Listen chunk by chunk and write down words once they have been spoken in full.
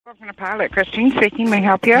From the pilot, Christine speaking. May I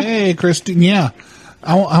help you? Hey, Christine. Yeah,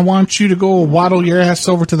 I want you to go waddle your ass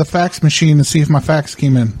over to the fax machine and see if my fax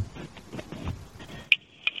came in.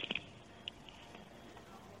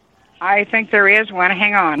 I think there is one.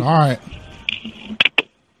 Hang on. All right.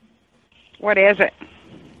 What is it?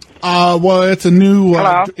 Well, it's a new.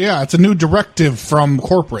 Hello? It's a new directive from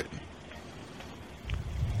corporate.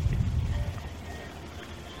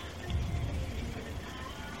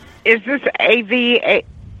 Is this AVAT?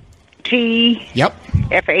 Yep.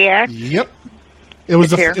 FAX? Yep. It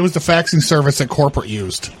was It's here. the faxing service that corporate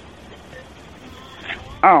used.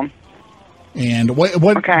 Oh, And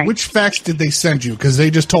Okay. which fax did they send you? Because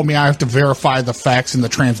they just told me I have to verify the fax in the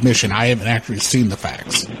transmission. I haven't actually seen the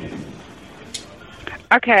fax.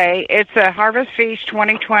 okay. It's a Harvest Feast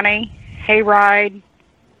 2020 hayride,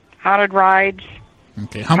 haunted rides,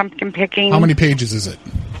 Okay. pumpkin picking. How many pages is it?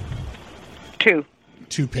 2.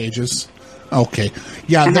 2 pages. Okay.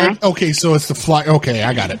 Yeah. Okay. So it's the fly. Okay,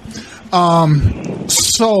 I got it.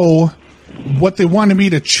 So what they wanted me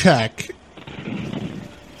to check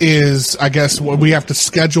is, I guess, we have to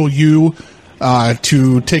schedule you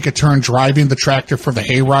to take a turn driving the tractor for the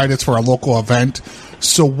hayride. It's for a local event.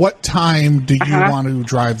 So what time do you want to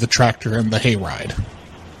drive the tractor and the hayride?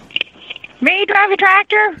 Me drive a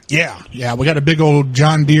tractor? Yeah. We got a big old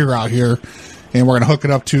John Deere out here, and we're going to hook it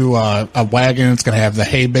up to a wagon. It's going to have the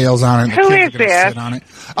hay bales on it. And the Who kids is are gonna this? sit on it.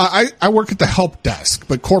 I work at the help desk,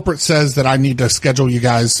 but corporate says that I need to schedule you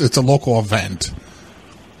guys. It's a local event.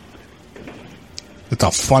 It's a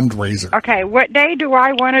fundraiser. Okay. What day do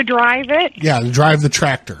I want to drive it? Yeah, to drive the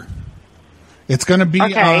tractor. It's going to be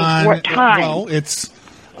Okay, on. what time? Well, it's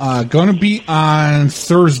going to be on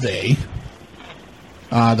Thursday,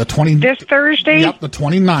 the 20. This Thursday? Yep, the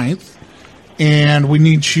 29th. And we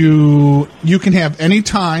need you. You can have any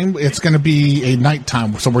time. It's going to be a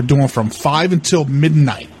nighttime, so we're doing from 5 until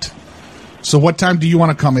midnight. So, what time do you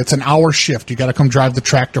want to come? It's an hour shift. You got to come drive the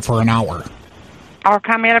tractor for an hour. I'll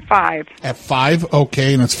come in at 5. At 5,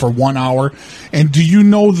 okay, and it's for 1 hour. And do you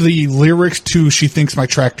know the lyrics to "She Thinks My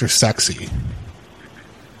Tractor's Sexy"?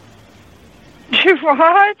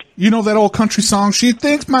 What? You know that old country song, "She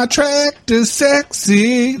Thinks My Tractor's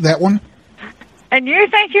Sexy"? That one? And you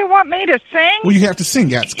think you want me to sing? Well, you have to sing.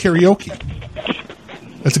 Yeah, it's karaoke.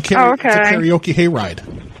 It's a Okay. It's a karaoke hayride.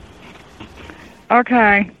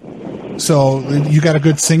 Okay. So you got a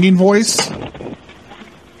good singing voice?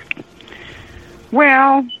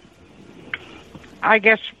 Well, I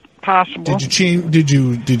guess possible. Did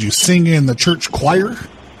you sing in the church choir?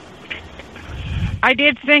 I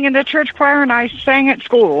did sing in the church choir, and I sang at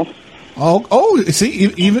school. Oh, see,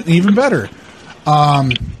 even better.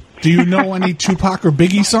 Do you know any Tupac or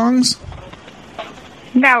Biggie songs?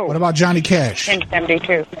 No. What about Johnny Cash? In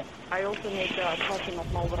 72. I also make a custom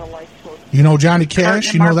of Marlboro Light Source. You know Johnny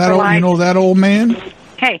Cash? Marlboro You know that old man?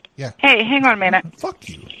 Hey. Yeah. Hey, hang on a minute. Fuck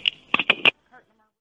you.